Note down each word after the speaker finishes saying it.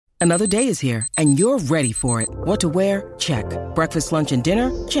Another day is here, and you're ready for it. What to wear? Check. Breakfast, lunch, and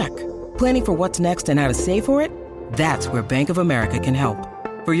dinner? Check. Planning for what's next and how to save for it? That's where Bank of America can help.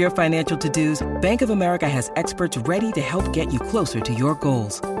 For your financial to-dos, Bank of America has experts ready to help get you closer to your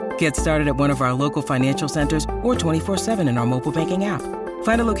goals. Get started at one of our local financial centers or 24/7 in our mobile banking app.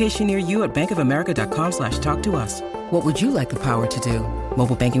 Find a location near you at bankofamerica.com/talktous. What would you like the power to do?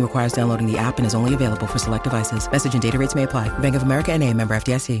 Mobile banking requires downloading the app and is only available for select devices. Message and data rates may apply. Bank of America N.A., member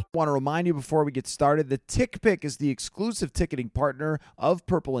FDIC. I want to remind you before we get started that TickPick is the exclusive ticketing partner of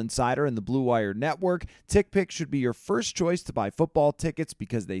Purple Insider and the Blue Wire Network. TickPick should be your first choice to buy football tickets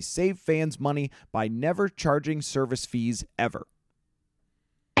because they save fans money by never charging service fees ever.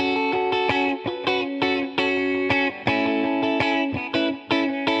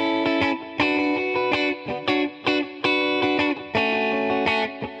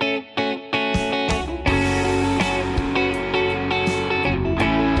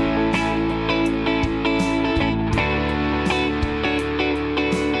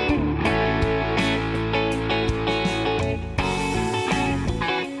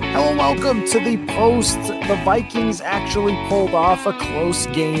 Welcome to the post. The Vikings actually pulled off a close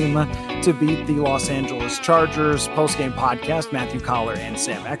game to beat the Los Angeles Chargers. Post-game podcast, Matthew Collar and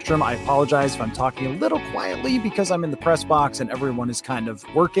Sam Ekstrom. I apologize if I'm talking a little quietly because I'm in the press box and everyone is kind of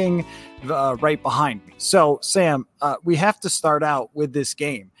working right behind me. So, Sam, we have to start out with this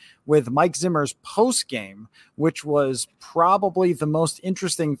game, with Mike Zimmer's post-game, which was probably the most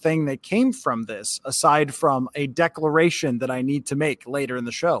interesting thing that came from this, aside from a declaration that I need to make later in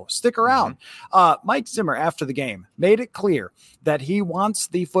the show. Stick around. Mike Zimmer, after the game, made it clear that he wants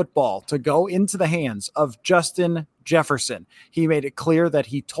the football to go into the hands of Justin Jefferson. He made it clear that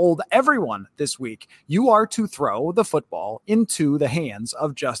he told everyone this week, you are to throw the football into the hands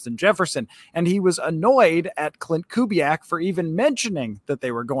of Justin Jefferson. And he was annoyed at Klint Kubiak for even mentioning that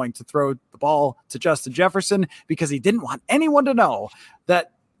they were going to throw the ball to Justin Jefferson because he didn't want anyone to know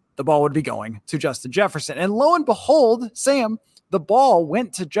that the ball would be going to Justin Jefferson. And lo and behold, Sam, the ball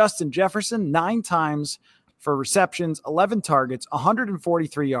went to Justin Jefferson 9 times for receptions, 11 targets,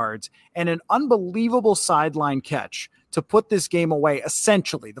 143 yards, and an unbelievable sideline catch to put this game away.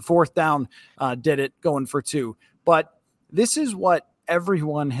 Essentially, the fourth down did it, going for 2. But this is what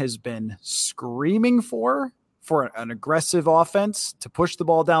everyone has been screaming for an aggressive offense to push the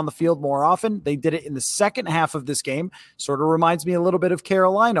ball down the field more often. They did it in the second half of this game. Sort of reminds me a little bit of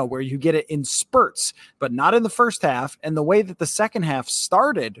Carolina, where you get it in spurts, but not in the first half. And the way that the second half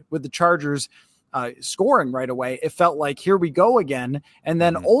started with the Chargers scoring right away, it felt like here we go again. And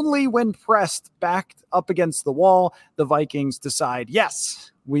then only when pressed back up against the wall, the Vikings decide,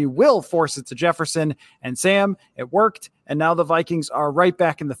 yes, we will force it to Jefferson. And Sam, it worked. And now the Vikings are right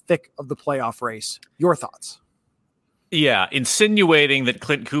back in the thick of the playoff race. Your thoughts? Yeah, insinuating that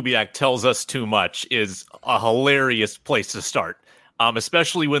Klint Kubiak tells us too much is a hilarious place to start,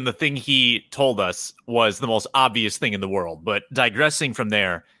 especially when the thing he told us was the most obvious thing in the world. But digressing from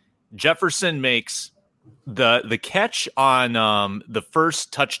there, Jefferson makes the catch on the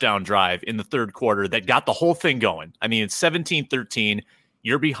first touchdown drive in the third quarter that got the whole thing going. I mean, it's 17-13.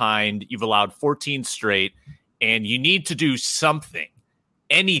 You're behind. You've allowed 14 straight, and you need to do something,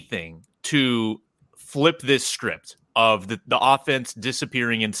 anything to flip this script of the offense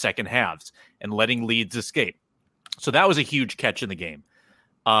disappearing in second halves and letting leads escape. So that was a huge catch in the game.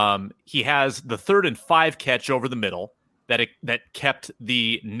 He has the 3rd and 5 catch over the middle that kept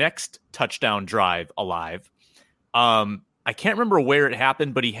the next touchdown drive alive. I can't remember where it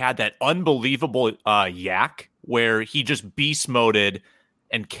happened, but he had that unbelievable yak where he just beast moded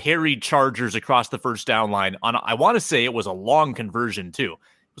and carried Chargers across the first down line. I want to say it was a long conversion too.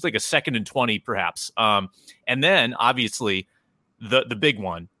 It was like a 2nd and 20 perhaps. And then obviously the big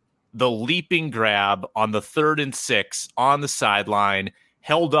one, the leaping grab on the 3rd and 6 on the sideline,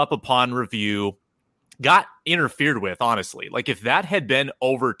 held up upon review, got interfered with, honestly. Like, if that had been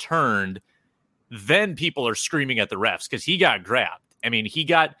overturned, then people are screaming at the refs because he got grabbed. I mean, he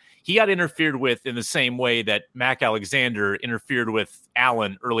got interfered with in the same way that Mac Alexander interfered with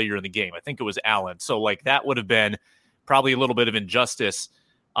Allen earlier in the game. I think it was Allen. So, like, that would have been probably a little bit of injustice.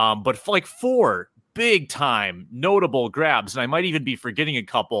 But like 4 big-time notable grabs, and I might even be forgetting a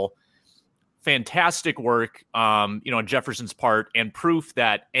couple. Fantastic work, on Jefferson's part, and proof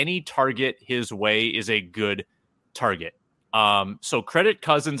that any target his way is a good target. So credit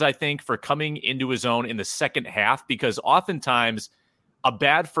Cousins, I think, for coming into his own in the second half, because oftentimes a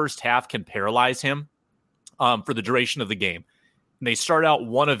bad first half can paralyze him for the duration of the game. And they start out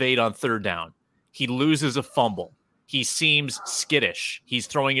 1 of 8 on 3rd down. He loses a fumble. He seems skittish. He's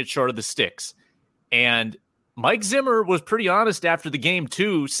throwing it short of the sticks. And Mike Zimmer was pretty honest after the game,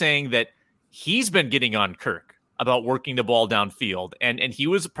 too, saying that he's been getting on Kirk about working the ball downfield. And he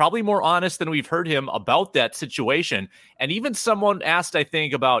was probably more honest than we've heard him about that situation. And even someone asked, I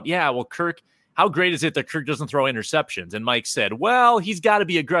think, about, Kirk, how great is it that Kirk doesn't throw interceptions? And Mike said, well, he's got to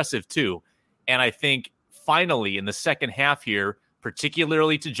be aggressive, too. And I think finally in the second half here,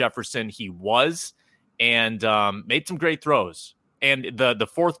 particularly to Jefferson, he was and made some great throws. And the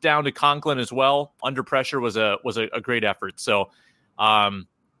fourth down to Conklin as well, under pressure, was a great effort. So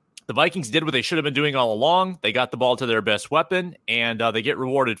the Vikings did what they should have been doing all along. They got the ball to their best weapon, and they get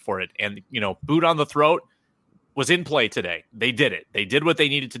rewarded for it. And, boot on the throat was in play today. They did it. They did what they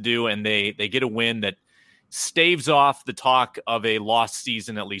needed to do, and they get a win that staves off the talk of a lost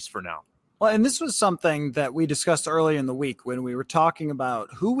season, at least for now. Well, and this was something that we discussed earlier in the week when we were talking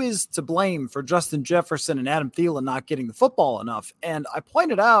about who is to blame for Justin Jefferson and Adam Thielen not getting the football enough. And I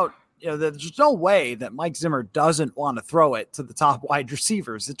pointed out, that there's no way that Mike Zimmer doesn't want to throw it to the top wide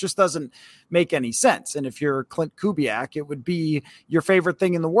receivers. It just doesn't make any sense. And if you're Klint Kubiak, it would be your favorite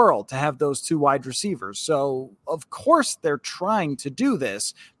thing in the world to have those two wide receivers. So of course they're trying to do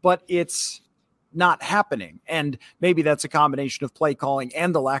this, but it's not happening. And maybe that's a combination of play calling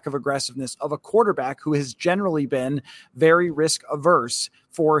and the lack of aggressiveness of a quarterback who has generally been very risk averse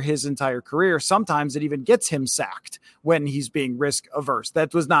for his entire career. Sometimes it even gets him sacked when he's being risk averse.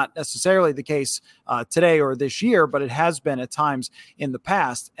 That was not necessarily the case today or this year, but it has been at times in the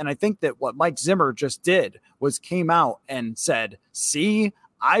past. And I think that what Mike Zimmer just did was came out and said, see,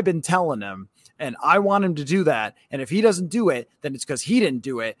 I've been telling him, and I want him to do that. And if he doesn't do it, then it's because he didn't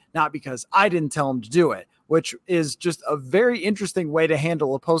do it, not because I didn't tell him to do it, which is just a very interesting way to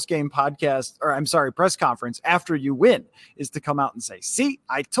handle a post-game podcast, or press conference after you win, is to come out and say, see,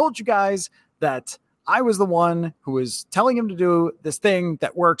 I told you guys that I was the one who was telling him to do this thing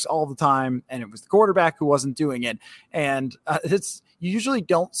that works all the time. And it was the quarterback who wasn't doing it. And you usually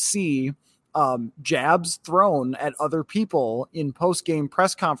don't see jabs thrown at other people in post-game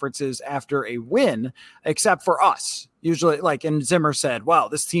press conferences after a win, except for us. Usually, and Zimmer said, wow,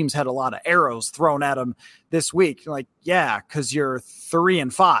 this team's had a lot of arrows thrown at them this week. Like, yeah, because you're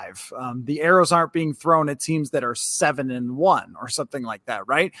 3-5. The arrows aren't being thrown at teams that are 7-1 or something like that,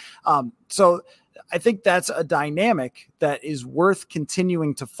 right? So I think that's a dynamic that is worth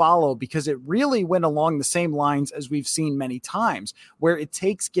continuing to follow, because it really went along the same lines as we've seen many times, where it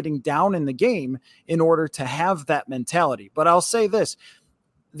takes getting down in the game in order to have that mentality. But I'll say this,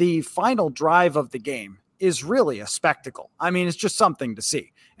 the final drive of the game is really a spectacle. I mean, it's just something to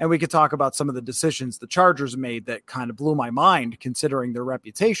see. And we could talk about some of the decisions the Chargers made that kind of blew my mind considering their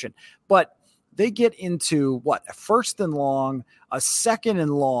reputation. But they get into a 1st and long, a 2nd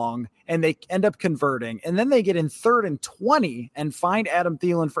and long, and they end up converting. And then they get in 3rd and 20 and find Adam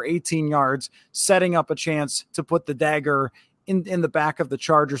Thielen for 18 yards, setting up a chance to put the dagger in the back of the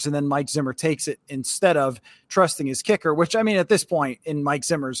Chargers. And then Mike Zimmer takes it instead of trusting his kicker, which, I mean, at this point in Mike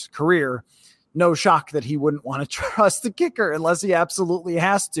Zimmer's career, no shock that he wouldn't want to trust the kicker unless he absolutely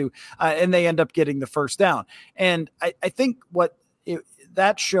has to. And they end up getting the first down. And I think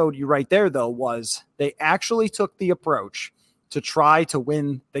that showed you right there, though, was they actually took the approach to try to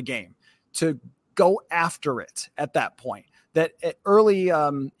win the game, to go after it at that point. That early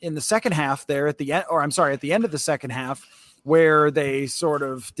in the second half there at the end of the second half, where they sort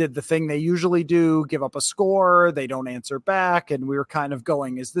of did the thing they usually do, give up a score, they don't answer back, and we were kind of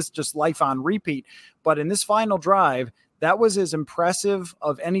going, is this just life on repeat? But in this final drive, that was as impressive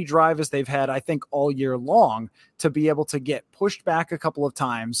of any drive as they've had, I think, all year long, to be able to get pushed back a couple of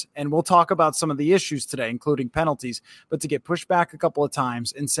times. And we'll talk about some of the issues today, including penalties, but to get pushed back a couple of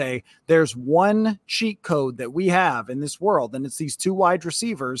times and say, there's one cheat code that we have in this world, and it's these two wide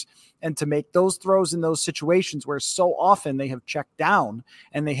receivers, and to make those throws in those situations where so often they have checked down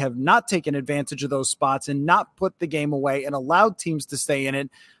and they have not taken advantage of those spots and not put the game away and allowed teams to stay in it.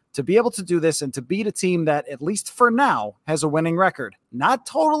 To be able to do this and to beat a team that, at least for now, has a winning record. Not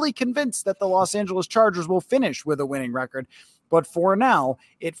totally convinced that the Los Angeles Chargers will finish with a winning record, but for now,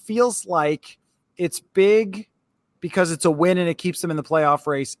 it feels like it's big because it's a win and it keeps them in the playoff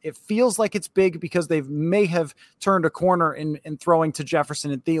race. It feels like it's big because they may have turned a corner in throwing to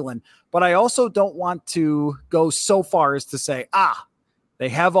Jefferson and Thielen. But I also don't want to go so far as to say, they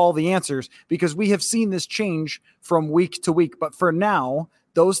have all the answers, because we have seen this change from week to week. But for now,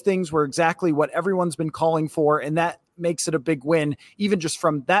 those things were exactly what everyone's been calling for, and that makes it a big win, even just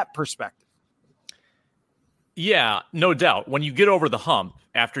from that perspective. Yeah, no doubt. When you get over the hump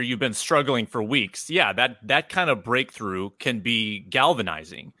after you've been struggling for weeks, that kind of breakthrough can be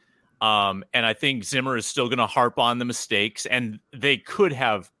galvanizing. And I think Zimmer is still going to harp on the mistakes, and they could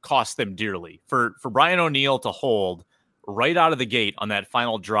have cost them dearly. For Brian O'Neill to hold right out of the gate on that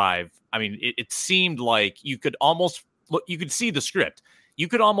final drive, I mean, it seemed like you could see the script. You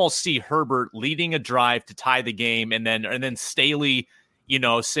could almost see Herbert leading a drive to tie the game, and then Staley,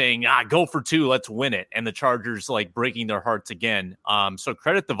 saying, go for 2, let's win it. And the Chargers like breaking their hearts again. So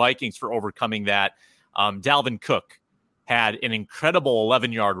credit the Vikings for overcoming that. Dalvin Cook had an incredible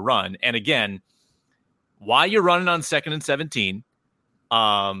 11-yard run. And again, while you're running on 2nd and 17,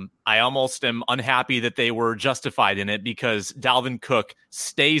 I almost am unhappy that they were justified in it, because Dalvin Cook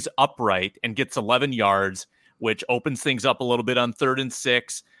stays upright and gets 11 yards, which opens things up a little bit on 3rd and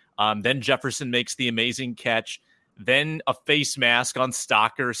 6. Then Jefferson makes the amazing catch. Then a face mask on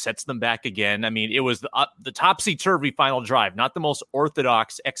Stocker sets them back again. I mean, it was the topsy-turvy final drive, not the most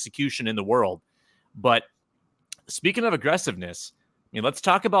orthodox execution in the world. But speaking of aggressiveness, I mean, let's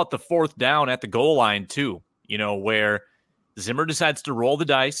talk about the 4th down at the goal line too, where Zimmer decides to roll the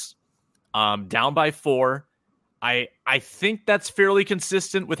dice, down by 4. I think that's fairly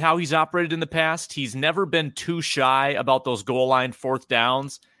consistent with how he's operated in the past. He's never been too shy about those goal line 4th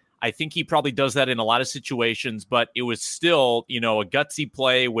downs. I think he probably does that in a lot of situations, but it was still, a gutsy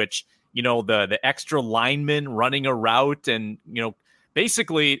play, which, the extra lineman running a route, and,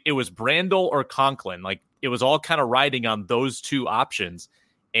 basically it was Brandel or Conklin. Like, it was all kind of riding on those 2 options,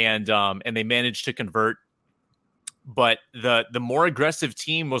 and they managed to convert. But the more aggressive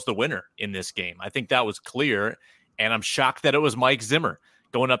team was the winner in this game. I think that was clear, and I'm shocked that it was Mike Zimmer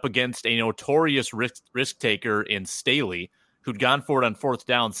going up against a notorious risk taker in Staley, who'd gone for it on 4th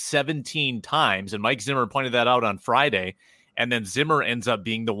down 17 times. And Mike Zimmer pointed that out on Friday. And then Zimmer ends up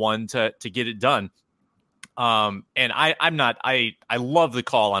being the one to get it done. And I love the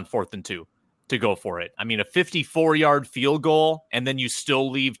call on 4th and 2 to go for it. I mean, a 54-yard field goal, and then you still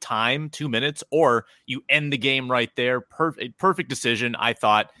leave time, 2 minutes, or you end the game right there. Perfect decision, I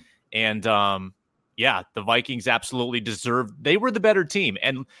thought. And the Vikings absolutely deserved. They were the better team.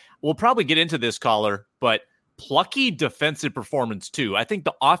 And we'll probably get into this, caller, but plucky defensive performance too. I think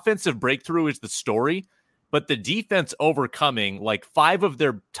the offensive breakthrough is the story, but the defense overcoming like 5 of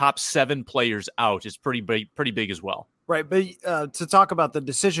their top 7 players out is pretty big as well. Right. But to talk about the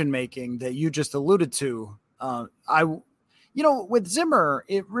decision-making that you just alluded to, with Zimmer,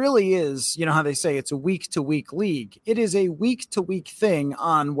 it really is, how they say it's a week-to-week league. It is a week-to-week thing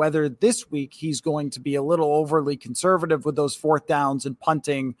on whether this week he's going to be a little overly conservative with those 4th downs and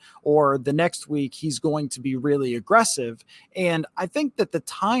punting, or the next week he's going to be really aggressive. And I think that the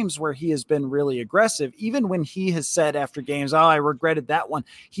times where he has been really aggressive, even when he has said after games, I regretted that one,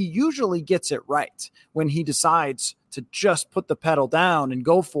 he usually gets it right when he decides to just put the pedal down and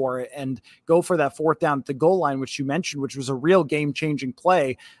go for it, and go for that 4th down at the goal line, which you mentioned, which was a real game-changing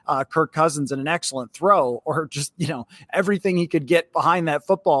play. Kirk Cousins and an excellent throw, or just, everything he could get behind that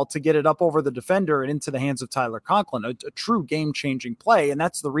football to get it up over the defender and into the hands of Tyler Conklin, a true game-changing play. And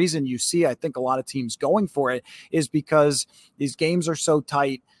that's the reason you see, I think, a lot of teams going for it, is because these games are so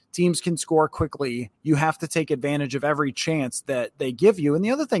tight. Teams can score quickly. You have to take advantage of every chance that they give you. And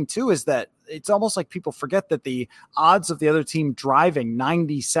the other thing too is that it's almost like people forget that the odds of the other team driving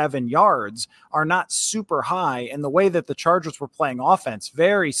 97 yards are not super high. And the way that the Chargers were playing offense,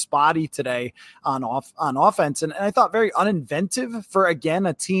 very spotty today on offense. And I thought very uninventive for, again,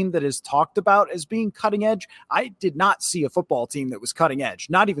 a team that is talked about as being cutting edge. I did not see a football team that was cutting edge,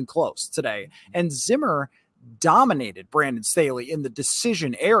 not even close today. And Zimmer dominated Brandon Staley in the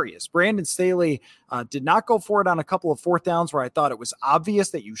decision areas. Brandon Staley did not go for it on a couple of 4th downs where I thought it was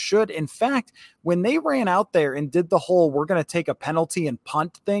obvious that you should. In fact, when they ran out there and did the whole we're going to take a penalty and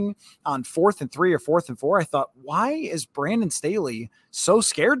punt thing on 4th and 3 or 4th and 4, I thought, why is Brandon Staley so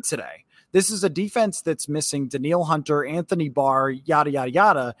scared today? This is a defense that's missing Danielle Hunter, Anthony Barr, yada, yada,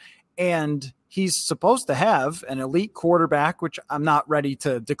 yada. And he's supposed to have an elite quarterback, which I'm not ready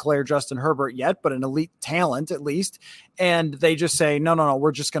to declare Justin Herbert yet, but an elite talent at least. And they just say, no,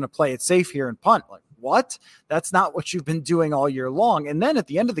 we're just going to play it safe here and punt. Like, what? That's not what you've been doing all year long. And then at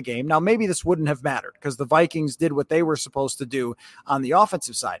the end of the game, now maybe this wouldn't have mattered because the Vikings did what they were supposed to do on the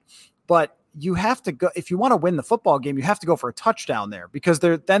offensive side. But you have to go, if you want to win the football game, you have to go for a touchdown there, because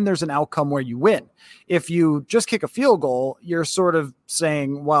then there's an outcome where you win. If you just kick a field goal, you're sort of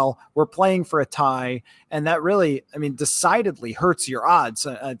saying, well, we're playing for a tie. And that really, decidedly hurts your odds.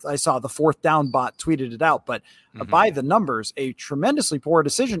 I saw the 4th down bot tweeted it out, but by the numbers, a tremendously poor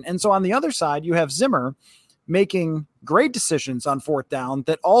decision. And so on the other side, you have Zimmer making great decisions on 4th down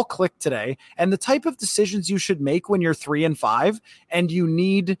that all click today, and the type of decisions you should make when you're 3-5 and you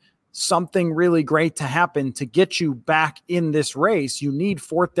need something really great to happen to get you back in this race. You need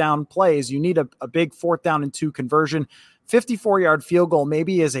fourth down plays. You need a big 4th down and 2 conversion. 54-yard field goal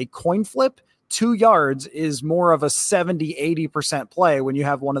maybe is a coin flip. 2 yards is more of a 70-80% play when you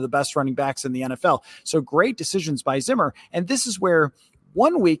have one of the best running backs in the NFL. So great decisions by Zimmer. And this is where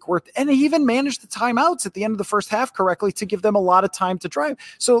 1 week worth, and he even managed the timeouts at the end of the first half correctly to give them a lot of time to drive.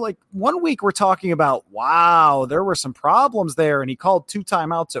 So like 1 week we're talking about, wow, there were some problems there. And he called 2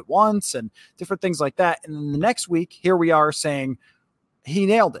 timeouts at once and different things like that. And then the next week, here we are saying he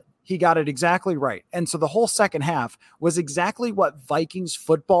nailed it. He got it exactly right. And so the whole second half was exactly what Vikings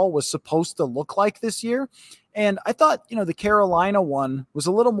football was supposed to look like this year. And I thought, the Carolina one was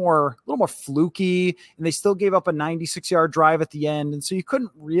a little more fluky, and they still gave up a 96-yard drive at the end. And so you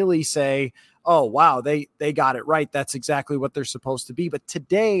couldn't really say, oh, wow, they got it right. That's exactly what they're supposed to be. But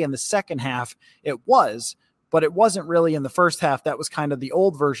today in the second half, it was, but it wasn't really in the first half. That was kind of the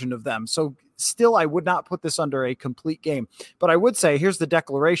old version of them. So still, I would not put this under a complete game. But I would say, here's the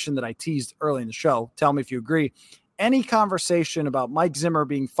declaration that I teased early in the show. Tell me if you agree. Any conversation about Mike Zimmer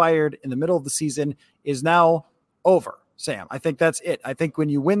being fired in the middle of the season is now over, Sam. I think that's it. I think when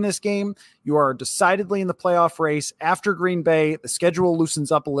you win this game, you are decidedly in the playoff race. After Green Bay, the schedule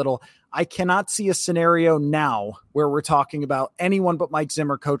loosens up a little. I cannot see a scenario now where we're talking about anyone but Mike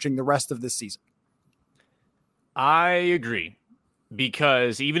Zimmer coaching the rest of this season. I agree,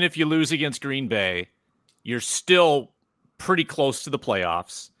 because even if you lose against Green Bay, you're still pretty close to the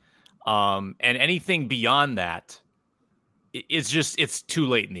playoffs. And anything beyond that, it's too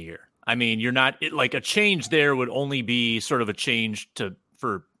late in the year. I mean, you're not like, a change there would only be sort of a change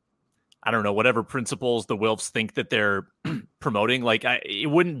for I don't know, whatever principles the Wilfs think that they're promoting. Like, it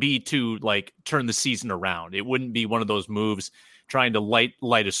wouldn't be to like turn the season around. It wouldn't be one of those moves trying to light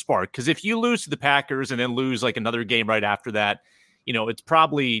a spark. Because if you lose to the Packers and then lose like another game right after that, it's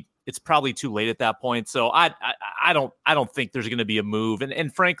probably too late at that point. So I don't think there's going to be a move.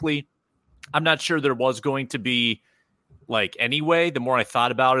 And frankly, I'm not sure there was going to be. Like, anyway, the more I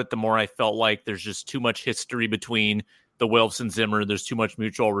thought about it, the more I felt like there's just too much history between the Wilfs and Zimmer. There's too much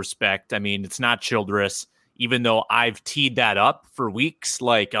mutual respect. I mean, it's not Childress, even though I've teed that up for weeks,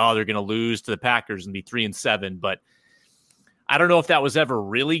 like, oh, they're going to lose to the Packers and be 3-7. But I don't know if that was ever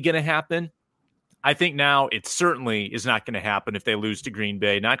really going to happen. I think now it certainly is not going to happen if they lose to Green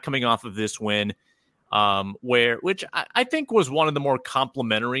Bay, not coming off of this win, which I think was one of the more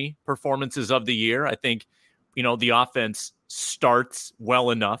complimentary performances of the year. I think, the offense starts well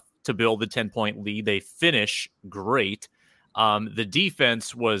enough to build a 10-point lead. They finish great. The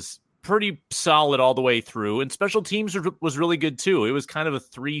defense was pretty solid all the way through, and special teams was really good too. It was kind of a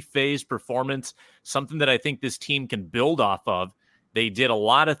 3-phase performance, something that I think this team can build off of. They did a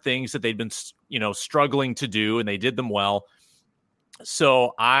lot of things that they'd been, struggling to do, and they did them well.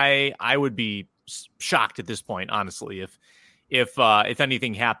 So I would be shocked at this point, honestly, if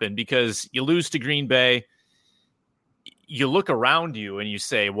anything happened, because you lose to Green Bay. You look around you and you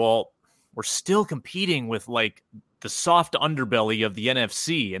say, well, we're still competing with like the soft underbelly of the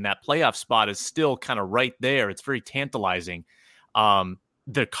NFC, and that playoff spot is still kind of right there. It's very tantalizing.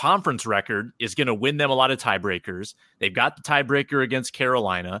 The conference record is going to win them a lot of tiebreakers. They've got the tiebreaker against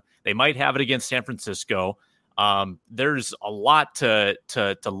Carolina. They might have it against San Francisco. There's a lot to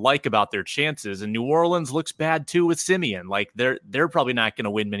like about their chances, and New Orleans looks bad too with Simeon. Like, they're probably not going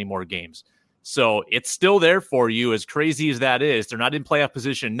to win many more games. So it's still there for you, as crazy as that is. They're not in playoff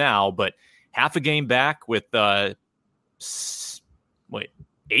position now, but half a game back with 8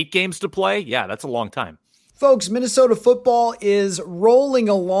 games to play. Yeah, that's a long time. Folks, Minnesota football is rolling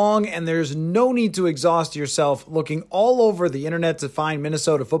along, and there's no need to exhaust yourself looking all over the internet to find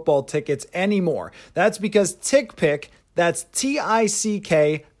Minnesota football tickets anymore. That's because TickPick, that's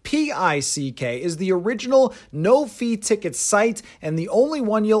TickPick, is the original no-fee ticket site and the only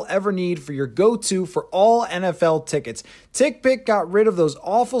one you'll ever need for your go-to for all NFL tickets. TickPick got rid of those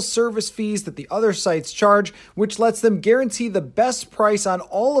awful service fees that the other sites charge, which lets them guarantee the best price on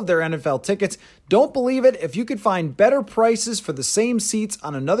all of their NFL tickets. Don't believe it? If you could find better prices for the same seats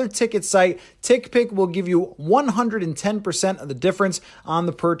on another ticket site, TickPick will give you 110% of the difference on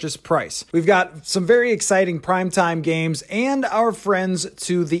the purchase price. We've got some very exciting primetime games, and our friends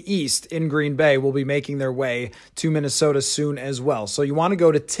to the east in Green Bay will be making their way to Minnesota soon as well. So you want to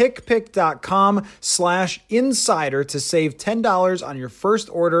go to tickpick.com/insider to save $10 on your first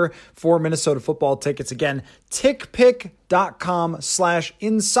order for Minnesota football tickets. Again,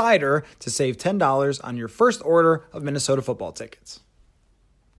 tickpick.com/insider to save $10 on your first order of Minnesota football tickets.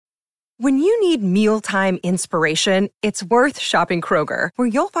 When you need mealtime inspiration, it's worth shopping Kroger, where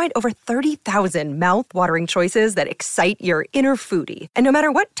you'll find over 30,000 mouth-watering choices that excite your inner foodie. And no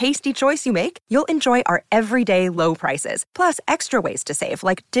matter what tasty choice you make, you'll enjoy our everyday low prices, plus extra ways to save,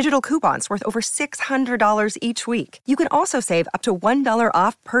 like digital coupons worth over $600 each week. You can also save up to $1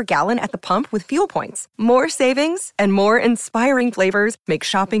 off per gallon at the pump with fuel points. More savings and more inspiring flavors make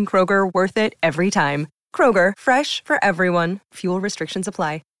shopping Kroger worth it every time. Kroger, fresh for everyone. Fuel restrictions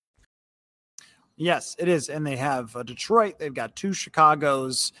apply. Yes, it is. And they have Detroit. They've got 2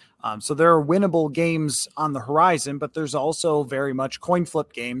 Chicagos. So there are winnable games on the horizon, but there's also very much coin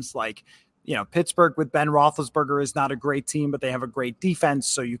flip games like, Pittsburgh with Ben Roethlisberger is not a great team, but they have a great defense.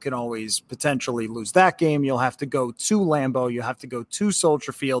 So you can always potentially lose that game. You'll have to go to Lambeau. You have to go to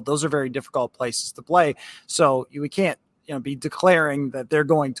Soldier Field. Those are very difficult places to play. So we can't, be declaring that they're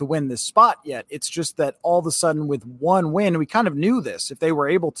going to win this spot yet. It's just that all of a sudden with one win, we kind of knew this. If they were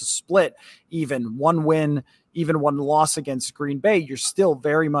able to split even one win, even one loss against Green Bay, you're still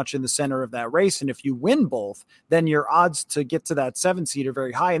very much in the center of that race. And if you win both, then your odds to get to that 7 seed are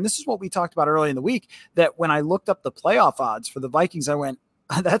very high. And this is what we talked about early in the week, that when I looked up the playoff odds for the Vikings, I went,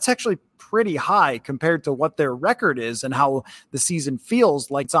 that's actually pretty high compared to what their record is and how the season feels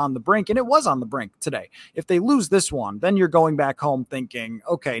like it's on the brink. And it was on the brink today. If they lose this one, then you're going back home thinking,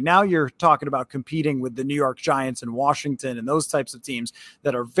 okay, now you're talking about competing with the New York Giants and Washington and those types of teams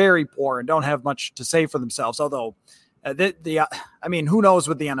that are very poor and don't have much to say for themselves. Although who knows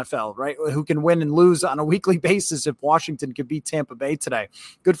with the NFL, right? Who can win and lose on a weekly basis if Washington could beat Tampa Bay today.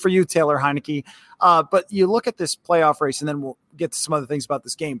 Good for you, Taylor Heineke. But you look at this playoff race, and then we'll get to some other things about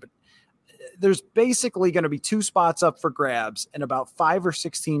this game. But there's basically going to be 2 spots up for grabs and about 5 or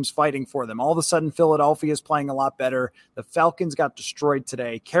 6 teams fighting for them. All of a sudden, Philadelphia is playing a lot better. The Falcons got destroyed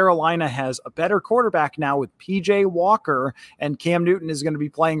today. Carolina has a better quarterback now with PJ Walker, and Cam Newton is going to be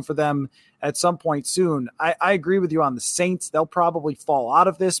playing for them at some point soon. I agree with you on the Saints. They'll probably fall out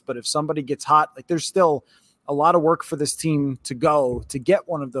of this, but if somebody gets hot, there's still a lot of work for this team to go to get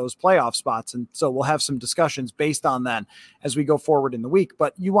one of those playoff spots. And so we'll have some discussions based on that as we go forward in the week.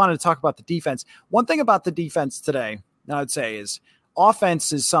 But you wanted to talk about the defense. One thing about the defense today, I'd say, is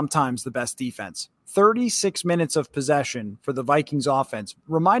offense is sometimes the best defense. 36 minutes of possession for the Vikings offense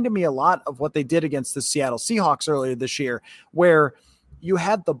reminded me a lot of what they did against the Seattle Seahawks earlier this year, where you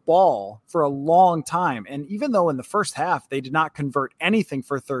had the ball for a long time. And even though in the first half, they did not convert anything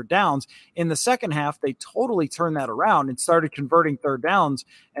for third downs, in the second half, they totally turned that around and started converting third downs.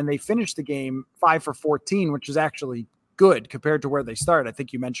 And they finished the game 5 for 14, which is actually good compared to where they started. I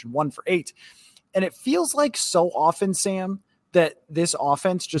think you mentioned 1 for 8. And it feels like so often, Sam, that this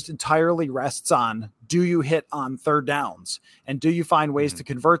offense just entirely rests on, do you hit on third downs? And do you find ways to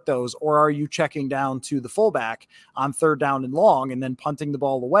convert those? Or are you checking down to the fullback on third down and long and then punting the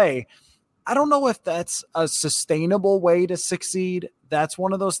ball away? I don't know if that's a sustainable way to succeed. That's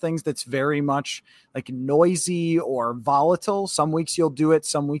one of those things that's very much like noisy or volatile. Some weeks you'll do it,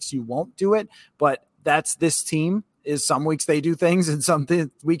 some weeks you won't do it, but that's this team. Is some weeks they do things and some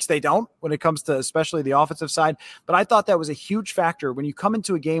weeks they don't when it comes to especially the offensive side. But I thought that was a huge factor when you come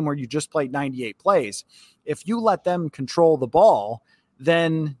into a game where you just played 98 plays. If you let them control the ball,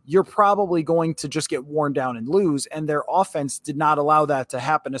 then you're probably going to just get worn down and lose. And their offense did not allow that to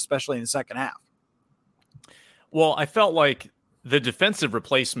happen, especially in the second half. Well, I felt like the defensive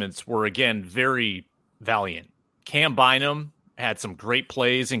replacements were, again, very valiant. Cam Bynum had some great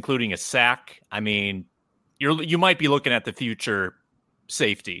plays, including a sack. I mean, you might be looking at the future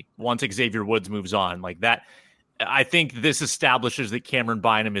safety once Xavier Woods moves on like that. I think this establishes that Cameron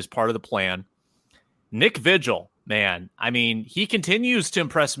Bynum is part of the plan. Nick Vigil, man, I mean, he continues to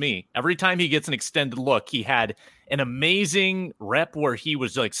impress me. Every time he gets an extended look, he had an amazing rep where he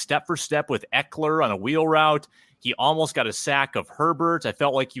was like step for step with Eckler on a wheel route. He almost got a sack of Herbert. I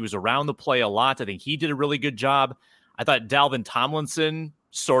felt like he was around the play a lot. I think he did a really good job. I thought Dalvin Tomlinson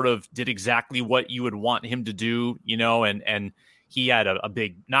sort of did exactly what you would want him to do, and he had a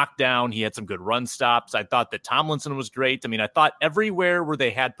big knockdown. He had some good run stops. I thought that Tomlinson was great. I mean, I thought everywhere where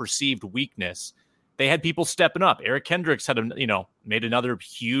they had perceived weakness, they had people stepping up. Eric Kendricks had, made another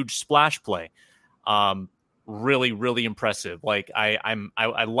huge splash play. Really, really impressive. Like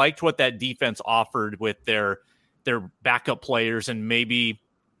I liked what that defense offered with their backup players, and maybe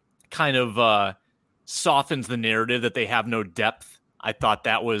kind of softens the narrative that they have no depth. I thought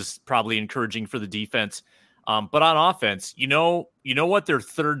that was probably encouraging for the defense. But on offense, you know what their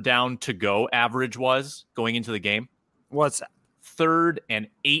third down to go average was going into the game? What's that? 3rd and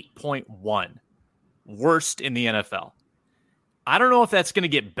 8.1. Worst in the NFL. I don't know if that's going to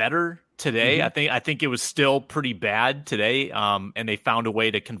get better today. Mm-hmm. I think it was still pretty bad today, and they found a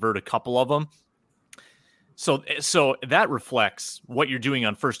way to convert a couple of them. So that reflects what you're doing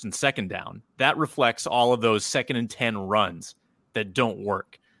on first and second down. That reflects all of those 2nd and 10 runs that don't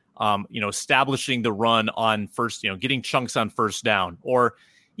work. Establishing the run on first, getting chunks on first down, or,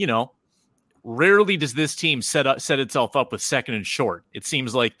 rarely does this team set itself up with 2nd and short. It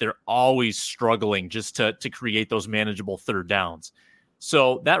seems like they're always struggling just to create those manageable third downs.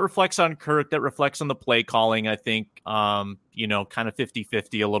 So that reflects on Kirk. That reflects on the play calling, I think, kind of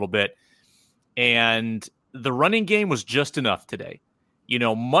 50-50 a little bit. And the running game was just enough today,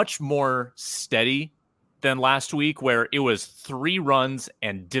 much more steady than last week, where it was 3 runs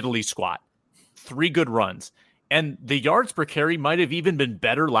and diddly squat, 3 good runs. And the yards per carry might have even been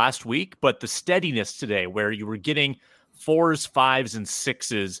better last week, but the steadiness today, where you were getting 4s, 5s, and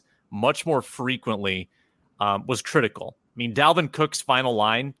 6s much more frequently, was critical. I mean, Dalvin Cook's final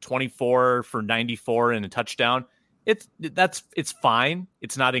line, 24 for 94 and a touchdown. It's fine.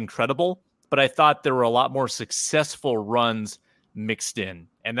 It's not incredible, but I thought there were a lot more successful runs mixed in,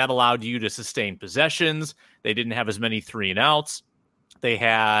 and that allowed you to sustain possessions. They didn't have as many 3 and outs. They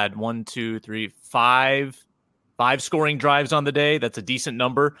had 5 scoring drives on the day. That's a decent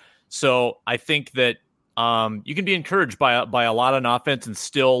number. So I think that you can be encouraged by a lot on offense and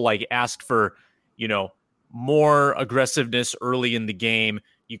still ask for, more aggressiveness early in the game.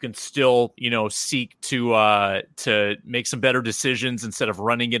 You can still, seek to make some better decisions instead of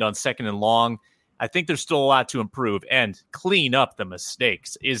running it on 2nd and long. I think there's still a lot to improve and clean up the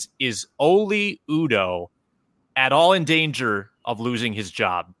mistakes. Is Oli Udoh at all in danger of losing his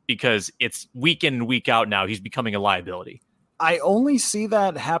job? Because it's week in and week out now. He's becoming a liability. I only see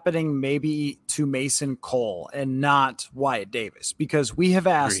that happening maybe to Mason Cole and not Wyatt Davis, because we have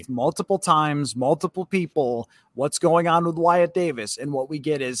asked multiple times, multiple people, what's going on with Wyatt Davis. And what we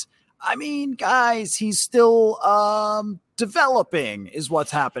get is, guys, he's still developing is what's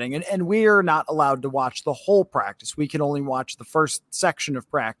happening. And we're not allowed to watch the whole practice. We can only watch the first section of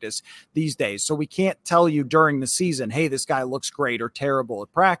practice these days. So we can't tell you during the season, hey, this guy looks great or terrible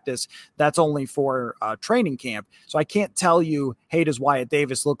at practice. That's only for training camp. So I can't tell you, hey, does Wyatt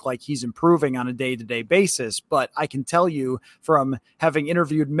Davis look like he's improving on a day-to-day basis? But I can tell you from having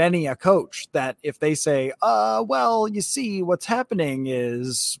interviewed many a coach that if they say, well, you see, what's happening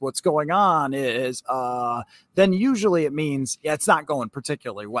is what's going on is, then usually it means, it's not going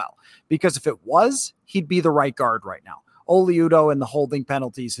particularly well. Because if it was, he'd be the right guard right now. Oli Udoh and the holding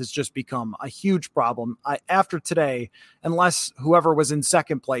penalties has just become a huge problem. After today, unless whoever was in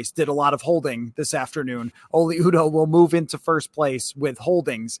second place did a lot of holding this afternoon, Oli Udoh will move into first place with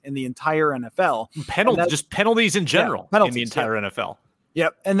holdings in the entire NFL. Penalties in general in the entire NFL.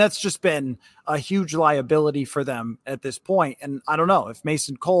 Yep. And that's just been a huge liability for them at this point. And I don't know if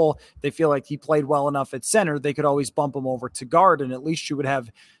Mason Cole, they feel like he played well enough at center, they could always bump him over to guard. And at least you would have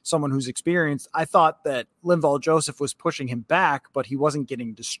someone who's experienced. I thought that Linval Joseph was pushing him back, but he wasn't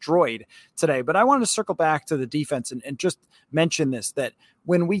getting destroyed today. But I wanted to circle back to the defense and just mention this, that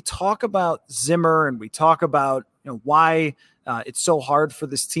when we talk about Zimmer and we talk about, why it's so hard for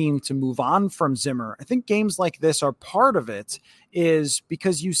this team to move on from Zimmer, I think games like this are part of it, is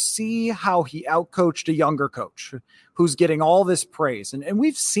because you see how he outcoached a younger coach who's getting all this praise. And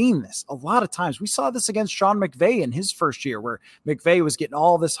we've seen this a lot of times. We saw this against Sean McVay in his first year, where McVay was getting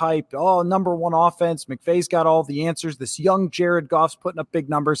all this hype. Oh, number one offense. McVay's got all the answers. This young Jared Goff's putting up big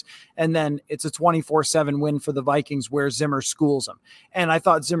numbers. And then it's a 24-7 win for the Vikings where Zimmer schools them. And I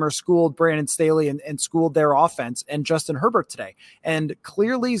thought Zimmer schooled Brandon Staley and schooled their offense and Justin Herbert today. And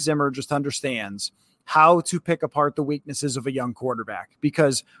clearly Zimmer just understands how to pick apart the weaknesses of a young quarterback,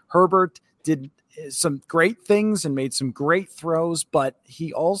 because Herbert did some great things and made some great throws, but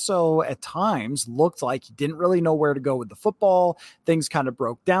he also at times looked like he didn't really know where to go with the football. Things kind of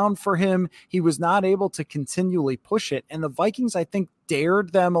broke down for him. He was not able to continually push it. And the Vikings, I think,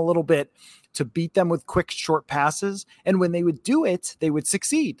 dared them a little bit to beat them with quick, short passes. And when they would do it, they would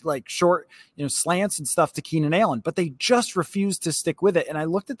succeed, like short, slants and stuff to Keenan Allen, but they just refused to stick with it. And I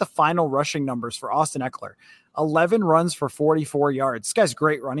looked at the final rushing numbers for Austin Eckler, 11 runs for 44 yards. This guy's a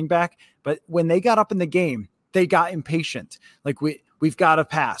great running back, but when they got up in the game, they got impatient. Like we've got to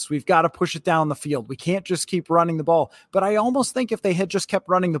pass. We've got to push it down the field. We can't just keep running the ball. But I almost think if they had just kept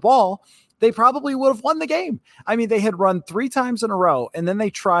running the ball, they probably would have won the game. I mean, they had run 3 times in a row, and then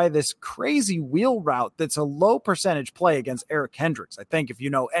they try this crazy wheel route that's a low percentage play against Eric Kendricks. I think if you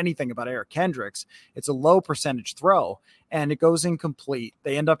know anything about Eric Kendricks, it's a low percentage throw, and it goes incomplete.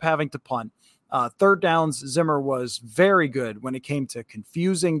 They end up having to punt. Third downs, Zimmer was very good when it came to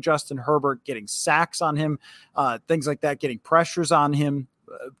confusing Justin Herbert, getting sacks on him, things like that, getting pressures on him.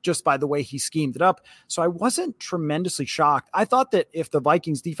 just by the way he schemed it up. So I wasn't tremendously shocked. I thought that if the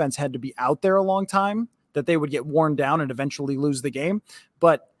Vikings defense had to be out there a long time, that they would get worn down and eventually lose the game.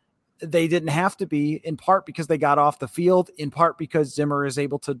 But they didn't have to be, in part because they got off the field, in part because Zimmer is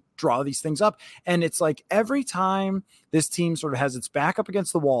able to draw these things up. And it's like every time this team sort of has its back up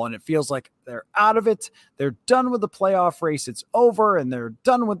against the wall and it feels like they're out of it, they're done with the playoff race, it's over, and they're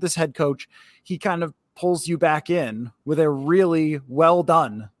done with this head coach, he kind of pulls you back in with a really well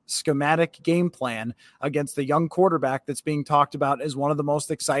done schematic game plan against the young quarterback that's being talked about as one of the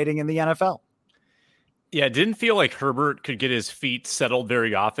most exciting in the NFL. Yeah, it didn't feel like Herbert could get his feet settled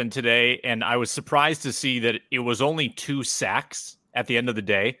very often today, and I was surprised to see that it was only 2 sacks at the end of the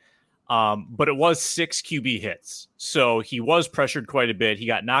day, but it was 6 QB hits. So he was pressured quite a bit. He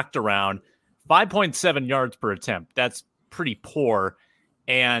got knocked around. 5.7 yards per attempt. That's pretty poor,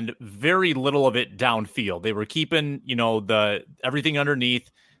 and very little of it downfield. They were keeping, everything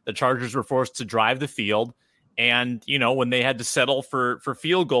underneath. The Chargers were forced to drive the field. And, when they had to settle for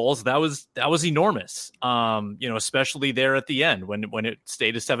field goals, that was enormous, especially there at the end when it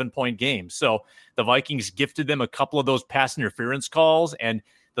stayed a 7-point game. So the Vikings gifted them a couple of those pass interference calls and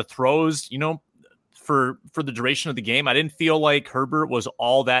the throws, for the duration of the game. I didn't feel like Herbert was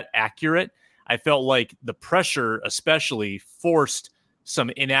all that accurate. I felt like the pressure especially forced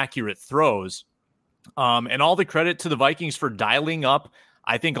some inaccurate throws. And all the credit to the Vikings for dialing up,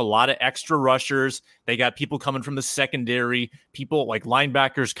 I think, a lot of extra rushers. They got people coming from the secondary, people like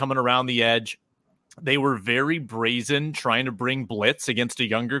linebackers coming around the edge. They were very brazen trying to bring blitz against a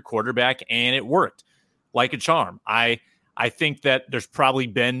younger quarterback, and it worked like a charm. I think that there's probably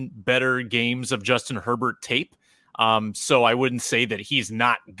been better games of Justin Herbert tape. So I wouldn't say that he's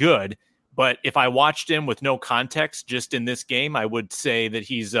not good, but if I watched him with no context just in this game, I would say that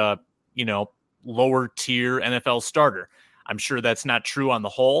he's a, lower tier NFL starter. I'm sure that's not true on the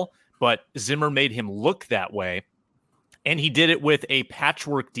whole, but Zimmer made him look that way. And he did it with a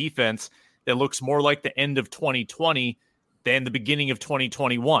patchwork defense that looks more like the end of 2020 than the beginning of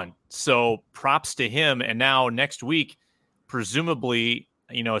 2021. So props to him. And now next week, presumably,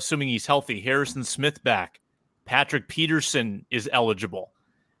 assuming he's healthy, Harrison Smith back, Patrick Peterson is eligible.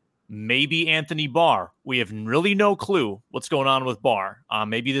 Maybe Anthony Barr. We have really no clue what's going on with Barr.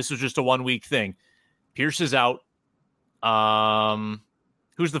 Maybe this was just a 1-week thing. Pierce is out.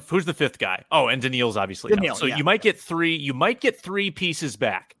 Who's the 5th guy? Oh, and Daniil's obviously out. So you might get 3. You might get 3 pieces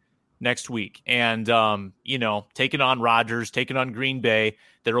back next week, and taking on Rodgers, taking on Green Bay.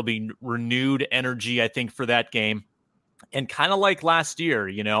 There will be renewed energy, I think, for that game. And kind of like last year,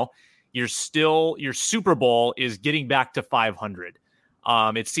 your Super Bowl is getting back to 500.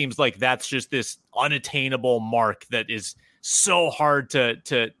 It seems like that's just this unattainable mark that is so hard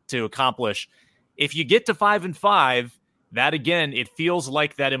to accomplish. If you get to 5-5. That, again, it feels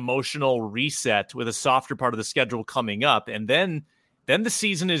like that emotional reset with a softer part of the schedule coming up. And then the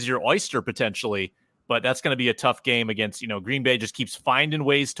season is your oyster potentially, but that's going to be a tough game against, Green Bay just keeps finding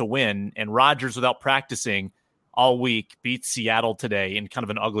ways to win. And Rodgers, without practicing all week, beats Seattle today in kind of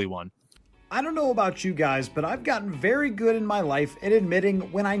an ugly one. I don't know about you guys, but I've gotten very good in my life at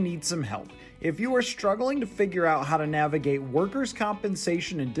admitting when I need some help. If you are struggling to figure out how to navigate workers'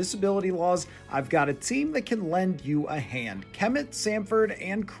 compensation and disability laws, I've got a team that can lend you a hand. Kemet, Sanford,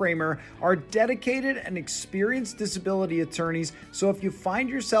 and Kramer are dedicated and experienced disability attorneys, so if you find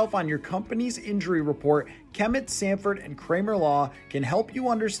yourself on your company's injury report, Kemet, Sanford, and Kramer Law can help you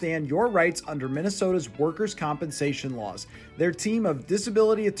understand your rights under Minnesota's workers' compensation laws. Their team of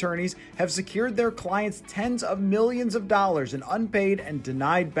disability attorneys have secured their clients tens of millions of dollars in unpaid and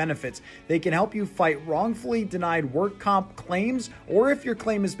denied benefits. They can help you fight wrongfully denied work comp claims, or if your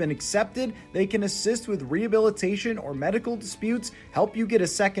claim has been accepted, they can assist with rehabilitation or medical disputes, help you get a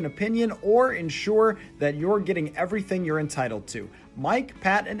second opinion, or ensure that you're getting everything you're entitled to. Mike,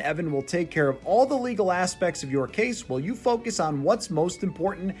 Pat, and Evan will take care of all the legal aspects of your case while you focus on what's most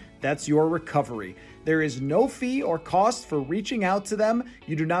important, that's your recovery. There is no fee or cost for reaching out to them.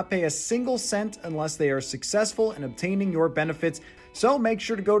 You do not pay a single cent unless they are successful in obtaining your benefits. So make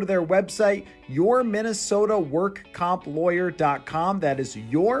sure to go to their website, yourminnesotaworkcomplawyer.com. That is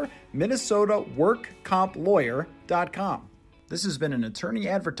yourminnesotaworkcomplawyer.com. This has been an attorney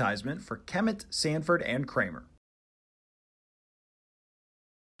advertisement for Kemet, Sanford, and Kramer.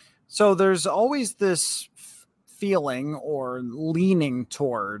 So there's always this feeling or leaning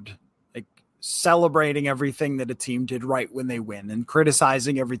toward celebrating everything that a team did right when they win and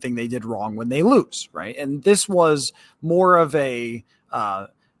criticizing everything they did wrong when they lose, right? And this was more of a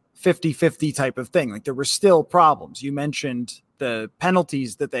 50-50 type of thing. Like there were still problems. You mentioned the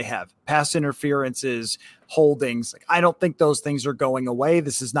penalties that they have, pass interferences, holdings. Like, I don't think those things are going away.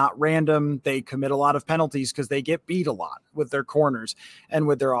 This is not random. They commit a lot of penalties because they get beat a lot with their corners and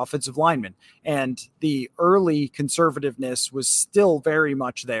with their offensive linemen. And the early conservativeness was still very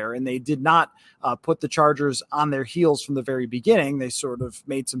much there, and they did not put the Chargers on their heels from the very beginning. They sort of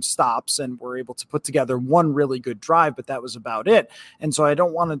made some stops and were able to put together one really good drive, but that was about it. And so I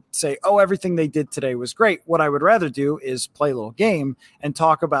don't want to say, oh, everything they did today was great. What I would rather do is play a little game and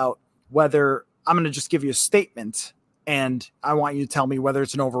talk about whether I'm going to just give you a statement and I want you to tell me whether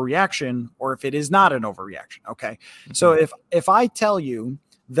it's an overreaction or if it is not an overreaction. Okay. Mm-hmm. So if I tell you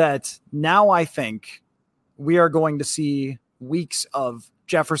that now I think we are going to see weeks of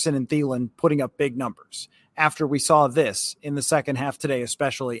Jefferson and Thielen putting up big numbers after we saw this in the second half today,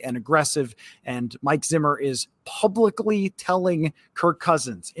 especially, and aggressive. And Mike Zimmer is publicly telling Kirk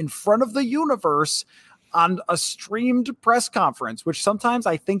Cousins in front of the universe on a streamed press conference, which sometimes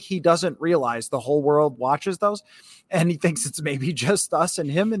I think he doesn't realize the whole world watches those, and he thinks it's maybe just us and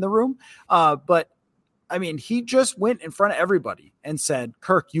him in the room. But I mean, he just went in front of everybody and said,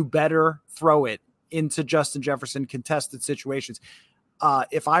 Kirk, you better throw it into Justin Jefferson contested situations.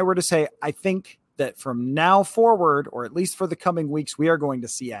 If I were to say, I think that from now forward, or at least for the coming weeks, we are going to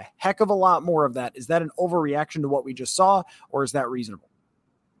see a heck of a lot more of that. Is that an overreaction to what we just saw, or is that reasonable?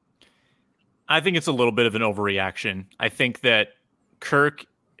 I think it's a little bit of an overreaction. I think that Kirk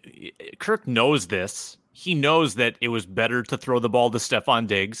knows this. He knows that it was better to throw the ball to Stephon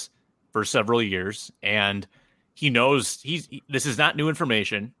Diggs for several years, and he knows this is not new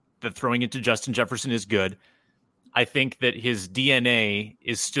information, that throwing it to Justin Jefferson is good. I think that his DNA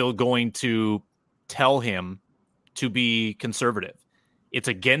is still going to tell him to be conservative. It's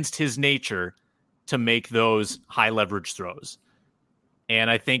against his nature to make those high leverage throws. And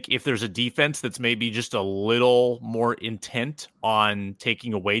I think if there's a defense that's maybe just a little more intent on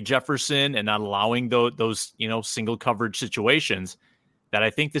taking away Jefferson and not allowing those single coverage situations, that I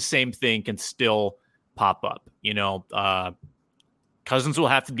think the same thing can still pop up. Cousins will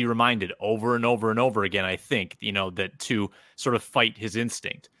have to be reminded over and over and over again, I think, that to sort of fight his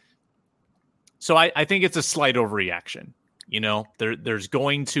instinct. So I think it's a slight overreaction.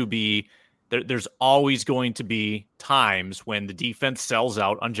 There's always going to be times when the defense sells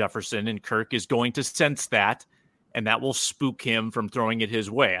out on Jefferson, and Kirk is going to sense that, and that will spook him from throwing it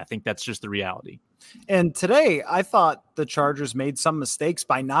his way. I think that's just the reality. And today, I thought the Chargers made some mistakes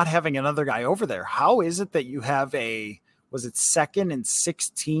by not having another guy over there. How is it that you have was it 2nd and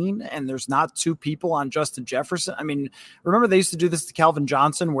 16 and there's not two people on Justin Jefferson? I mean, remember they used to do this to Calvin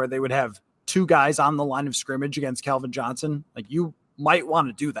Johnson where they would have two guys on the line of scrimmage against Calvin Johnson? Like, you might want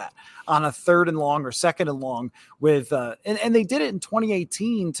to do that on a 3rd and long or 2nd and long with, and they did it in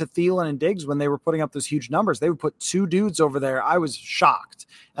 2018 to Thielen and Diggs when they were putting up those huge numbers. They would put two dudes over there. I was shocked.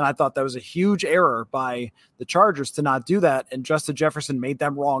 And I thought that was a huge error by the Chargers to not do that. And Justin Jefferson made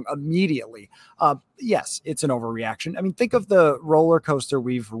them wrong immediately. Yes, it's an overreaction. I mean, think of the roller coaster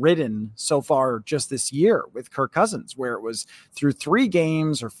we've ridden so far just this year with Kirk Cousins, where it was through 3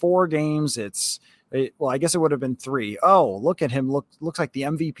 games or 4 games. Well, I guess it would have been 3. Oh, look at him. Looks like the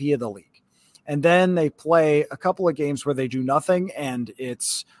MVP of the league. And then they play a couple of games where they do nothing, and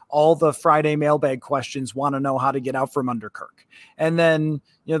it's all the Friday mailbag questions want to know how to get out from under Kirk. And then,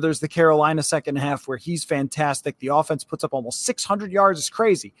 there's the Carolina second half where he's fantastic. The offense puts up almost 600 yards. It's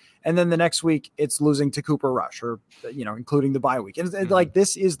crazy. And then the next week it's losing to Cooper Rush, or, including the bye week. And like,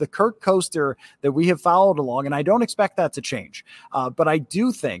 this is the Kirk coaster that we have followed along, and I don't expect that to change. But I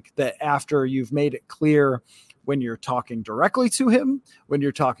do think that after you've made it clear when you're talking directly to him, when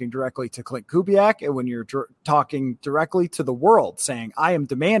you're talking directly to Klint Kubiak, and when you're talking directly to the world saying, I am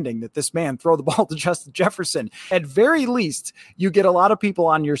demanding that this man throw the ball to Justin Jefferson, at very least, you get a lot of people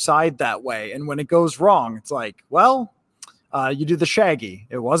on your side that way. And when it goes wrong, it's like, well, you do the Shaggy.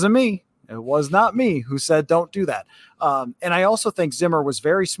 It wasn't me. It was not me who said, don't do that. And I also think Zimmer was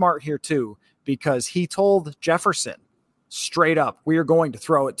very smart here too, because he told Jefferson straight up, we are going to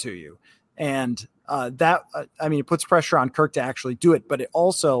throw it to you. And it puts pressure on Kirk to actually do it, but it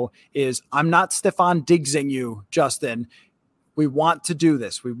also is, I'm not Stephon Diggsing you, Justin. We want to do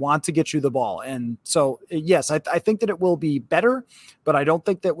this. We want to get you the ball. And so, yes, I think that it will be better, but I don't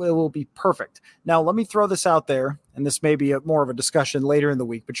think that it will be perfect. Now, let me throw this out there, and this may be more of a discussion later in the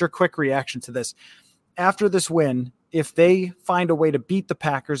week, but your quick reaction to this. After this win, if they find a way to beat the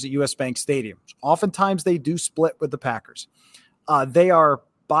Packers at US Bank Stadium, oftentimes they do split with the Packers. They are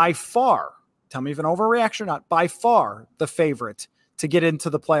by far, tell me if an overreaction or not, by far the favorite to get into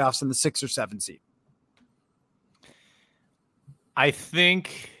the playoffs in the 6 or 7 seed. I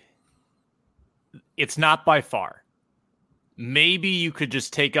think it's not by far. Maybe you could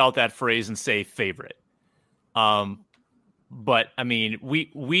just take out that phrase and say favorite. But I mean,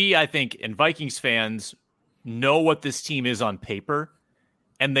 we I think, and Vikings fans know what this team is on paper,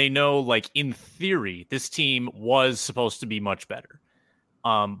 and they know, like, in theory, this team was supposed to be much better.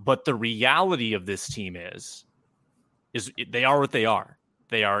 But the reality of this team is they are what they are.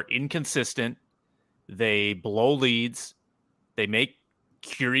 They are inconsistent. They blow leads. They make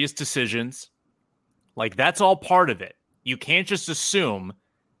curious decisions. Like, that's all part of it. You can't just assume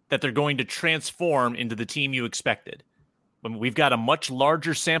that they're going to transform into the team you expected. When we've got a much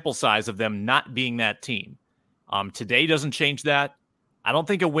larger sample size of them not being that team. Today doesn't change that. I don't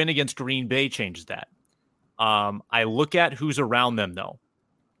think a win against Green Bay changes that. I look at who's around them, though,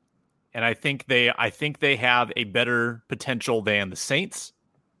 and I think they have a better potential than the Saints.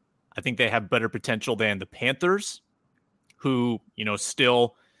 I think they have better potential than the Panthers, who,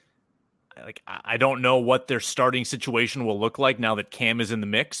 still, like, I don't know what their starting situation will look like now that Cam is in the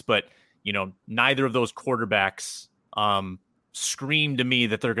mix, but, neither of those quarterbacks scream to me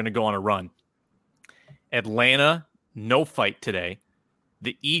that they're going to go on a run. Atlanta, no fight today.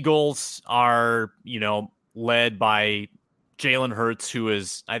 The Eagles are, led by Jalen Hurts, who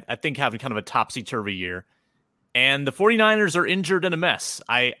is, I think, having kind of a topsy-turvy year. And the 49ers are injured and a mess.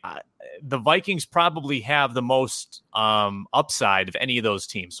 The Vikings probably have the most upside of any of those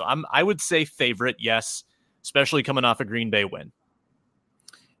teams. So I would say favorite, yes, especially coming off a Green Bay win.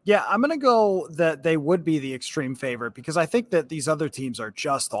 Yeah, I'm going to go that they would be the extreme favorite because I think that these other teams are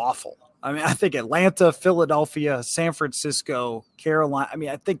just awful. I mean, I think Atlanta, Philadelphia, San Francisco, Carolina. I mean,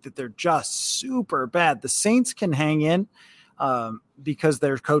 I think that they're just super bad. The Saints can hang in because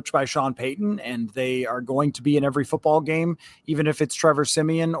they're coached by Sean Payton and they are going to be in every football game, even if it's Trevor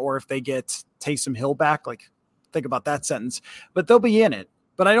Siemian or if they get Taysom Hill back. Like, think about that sentence. But they'll be in it.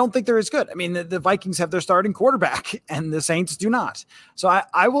 But I don't think they're as good. I mean, the Vikings have their starting quarterback and the Saints do not. So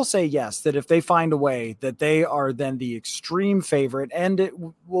I will say yes, that if they find a way that they are then the extreme favorite, and it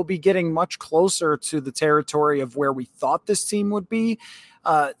will be getting much closer to the territory of where we thought this team would be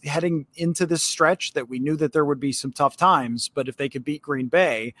heading into this stretch, that we knew that there would be some tough times. But if they could beat Green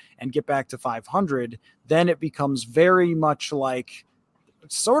Bay and get back to 500, then it becomes very much like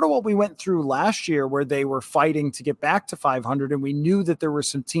sort of what we went through last year where they were fighting to get back to 500 and we knew that there were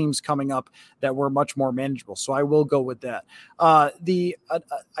some teams coming up that were much more manageable. So I will go with that. I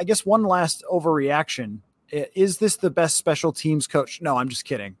guess one last overreaction. Is this the best special teams coach? No, I'm just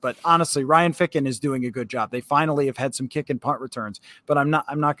kidding. But honestly, Ryan Ficken is doing a good job. They finally have had some kick and punt returns, but I'm not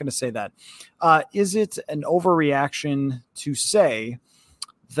going to say that. Is it an overreaction to say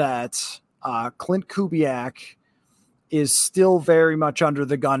that Clint Kubiak is still very much under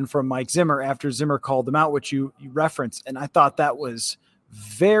the gun from Mike Zimmer after Zimmer called them out, which you referenced. And I thought that was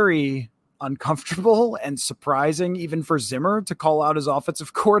very uncomfortable and surprising, even for Zimmer, to call out his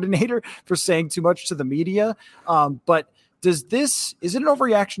offensive coordinator for saying too much to the media. But is it an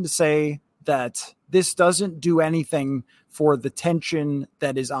overreaction to say that this doesn't do anything for the tension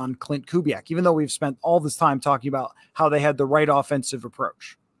that is on Clint Kubiak, even though we've spent all this time talking about how they had the right offensive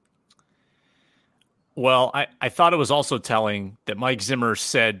approach? Well, I thought it was also telling that Mike Zimmer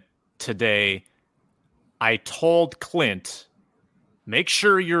said today, I told Clint, make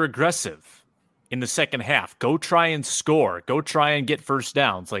sure you're aggressive in the second half. Go try and score. Go try and get first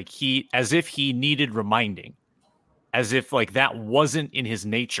downs. Like, as if he needed reminding, as if like that wasn't in his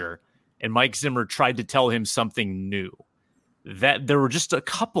nature. And Mike Zimmer tried to tell him something new. That there were just a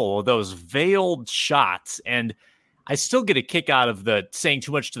couple of those veiled shots, and I still get a kick out of the saying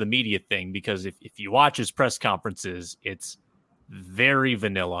too much to the media thing, because if you watch his press conferences, it's very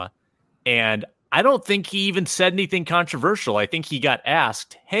vanilla. And I don't think he even said anything controversial. I think he got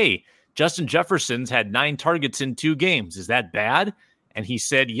asked, hey, Justin Jefferson's had 9 targets in 2 games. Is that bad? And he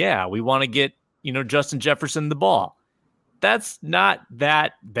said, yeah, we want to get, Justin Jefferson the ball. That's not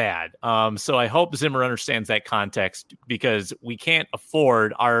that bad. So I hope Zimmer understands that context, because we can't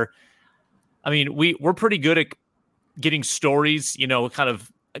afford we're pretty good at getting stories, kind of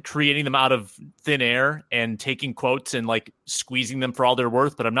creating them out of thin air and taking quotes and like squeezing them for all they're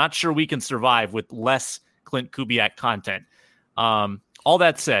worth. But I'm not sure we can survive with less Clint Kubiak content. All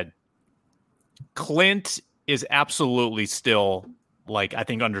that said, Clint is absolutely still, like, I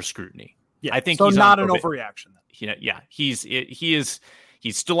think, under scrutiny. Yeah, I think so he's not an overreaction. Yeah, he's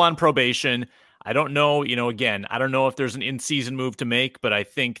still on probation. I don't know, again, I don't know if there's an in-season move to make, but I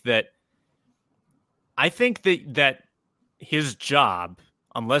think that his job,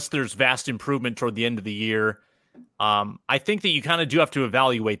 unless there's vast improvement toward the end of the year, I think that you kind of do have to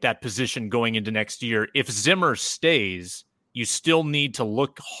evaluate that position going into next year. If Zimmer stays, you still need to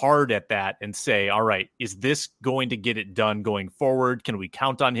look hard at that and say, all right, is this going to get it done going forward? Can we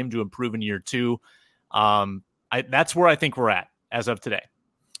count on him to improve in year 2? That's where I think we're at as of today.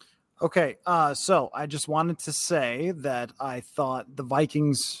 Okay, so I just wanted to say that I thought the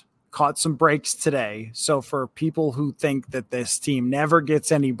Vikings caught some breaks today. So for people who think that this team never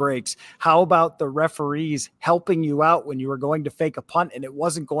gets any breaks, how about the referees helping you out when you were going to fake a punt and it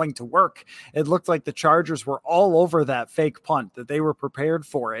wasn't going to work? It looked like the Chargers were all over that fake punt, that they were prepared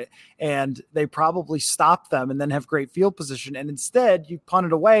for it, and they probably stopped them and then have great field position. And instead, you punt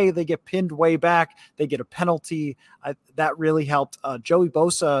it away, they get pinned way back, they get a penalty. That really helped. Joey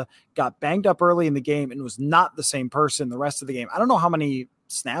Bosa got banged up early in the game and was not the same person the rest of the game. I don't know how many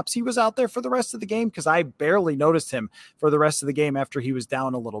snaps he was out there for the rest of the game, because I barely noticed him for the rest of the game after he was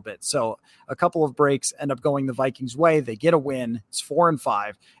down a little bit. So a couple of breaks end up going the Vikings' way. They get a win. It's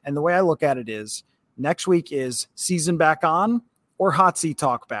 4-5. And the way I look at it is next week is season back on or hot seat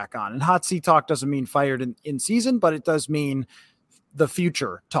talk back on. And hot seat talk doesn't mean fired in season, but it does mean the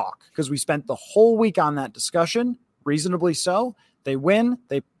future talk, because we spent the whole week on that discussion, reasonably so. They win.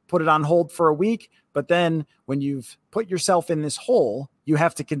 They put it on hold for a week. But then when you've put yourself in this hole, you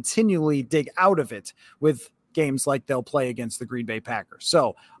have to continually dig out of it with games like they'll play against the Green Bay Packers.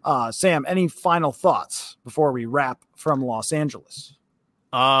 So, Sam, any final thoughts before we wrap from Los Angeles?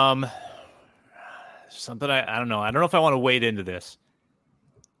 Something I don't know. I don't know if I want to wade into this.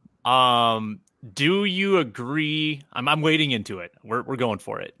 Do you agree? I'm wading into it. We're going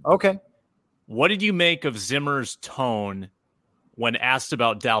for it. Okay. What did you make of Zimmer's tone when asked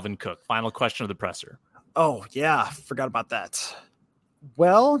about Dalvin Cook? Final question of the presser. Oh, yeah. Forgot about that.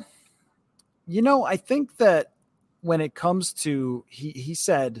 Well, I think that when it comes to, he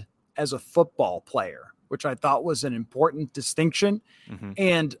said as a football player, which I thought was an important distinction. Mm-hmm.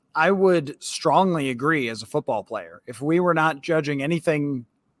 And I would strongly agree as a football player. If we were not judging anything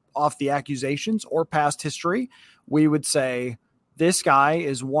off the accusations or past history, we would say this guy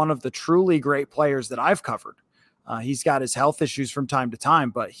is one of the truly great players that I've covered. He's got his health issues from time to time,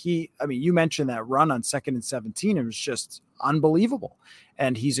 but you mentioned that run on 2nd and 17. It was just unbelievable.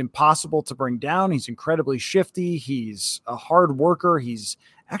 And he's impossible to bring down. He's incredibly shifty. He's a hard worker. He's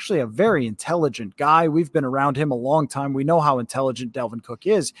actually a very intelligent guy. We've been around him a long time. We know how intelligent Dalvin Cook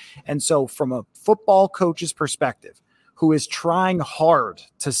is. And so from a football coach's perspective, who is trying hard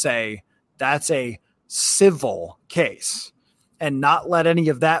to say that's a civil case and not let any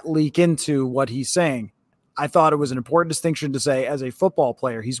of that leak into what he's saying, I thought it was an important distinction to say as a football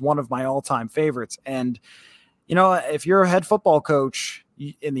player, he's one of my all-time favorites. And, if you're a head football coach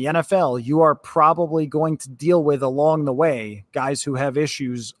in the NFL, you are probably going to deal with along the way guys who have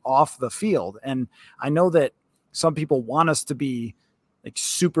issues off the field. And I know that some people want us to be like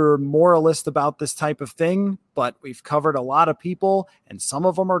super moralist about this type of thing, but we've covered a lot of people and some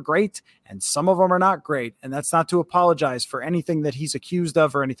of them are great and some of them are not great. And that's not to apologize for anything that he's accused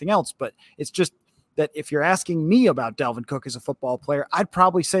of or anything else, but it's just that if you're asking me about Dalvin Cook as a football player, I'd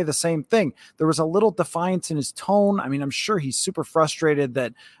probably say the same thing. There was a little defiance in his tone. I mean, I'm sure he's super frustrated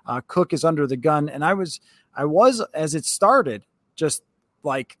that Cook is under the gun. And I was, as it started, just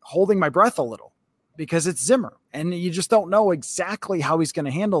like holding my breath a little because it's Zimmer and you just don't know exactly how he's going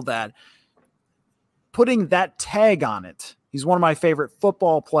to handle that. Putting that tag on it. He's one of my favorite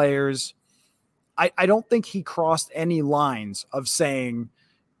football players. I don't think he crossed any lines of saying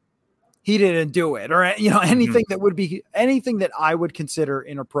he didn't do it or, anything that would be anything that I would consider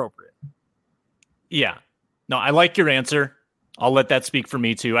inappropriate. Yeah, no, I like your answer. I'll let that speak for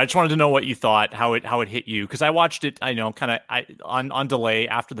me too. I just wanted to know what you thought, how it hit you. Cause I watched it, I know kind of on delay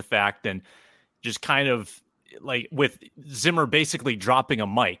after the fact and just kind of like with Zimmer basically dropping a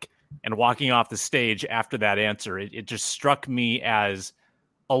mic and walking off the stage after that answer. It just struck me as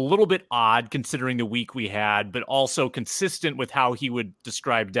a little bit odd considering the week we had, but also consistent with how he would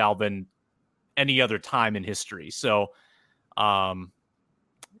describe Dalvin any other time in history. So,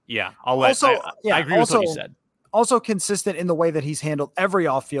 yeah, I agree with what you said. Also consistent in the way that he's handled every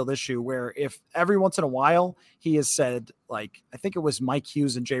off-field issue where if every once in a while he has said, like, I think it was Mike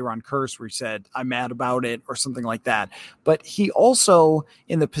Hughes and Jaron Kearse where he said, I'm mad about it or something like that. But he also,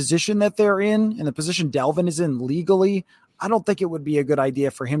 in the position that they're in the position Dalvin is in legally, I don't think it would be a good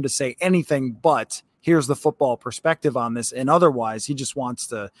idea for him to say anything but here's the football perspective on this. And otherwise, he just wants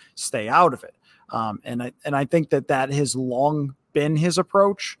to stay out of it. And I think that has long been his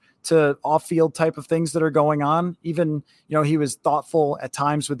approach to off-field type of things that are going on. Even, he was thoughtful at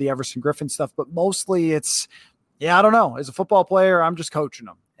times with the Everson Griffin stuff, but mostly it's, I don't know. As a football player, I'm just coaching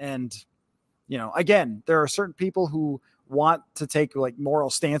them. And, again, there are certain people who want to take like moral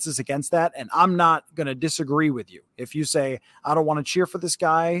stances against that. And I'm not going to disagree with you. If you say, I don't want to cheer for this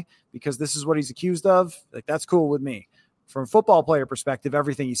guy because this is what he's accused of, like, that's cool with me. from a football player perspective,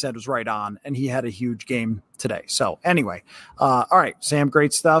 everything he said was right on, and he had a huge game today. So anyway, all right, Sam,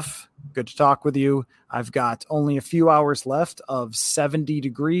 great stuff. Good to talk with you. I've got only a few hours left of 70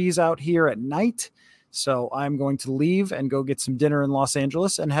 degrees out here at night. So I'm going to leave and go get some dinner in Los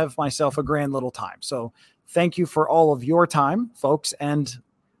Angeles and have myself a grand little time. So thank you for all of your time, folks. And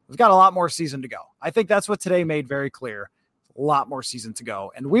we've got a lot more season to go. I think that's what today made very clear. A lot more season to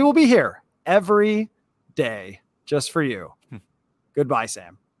go. And we will be here every day just for you. Goodbye,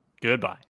 Sam. Goodbye.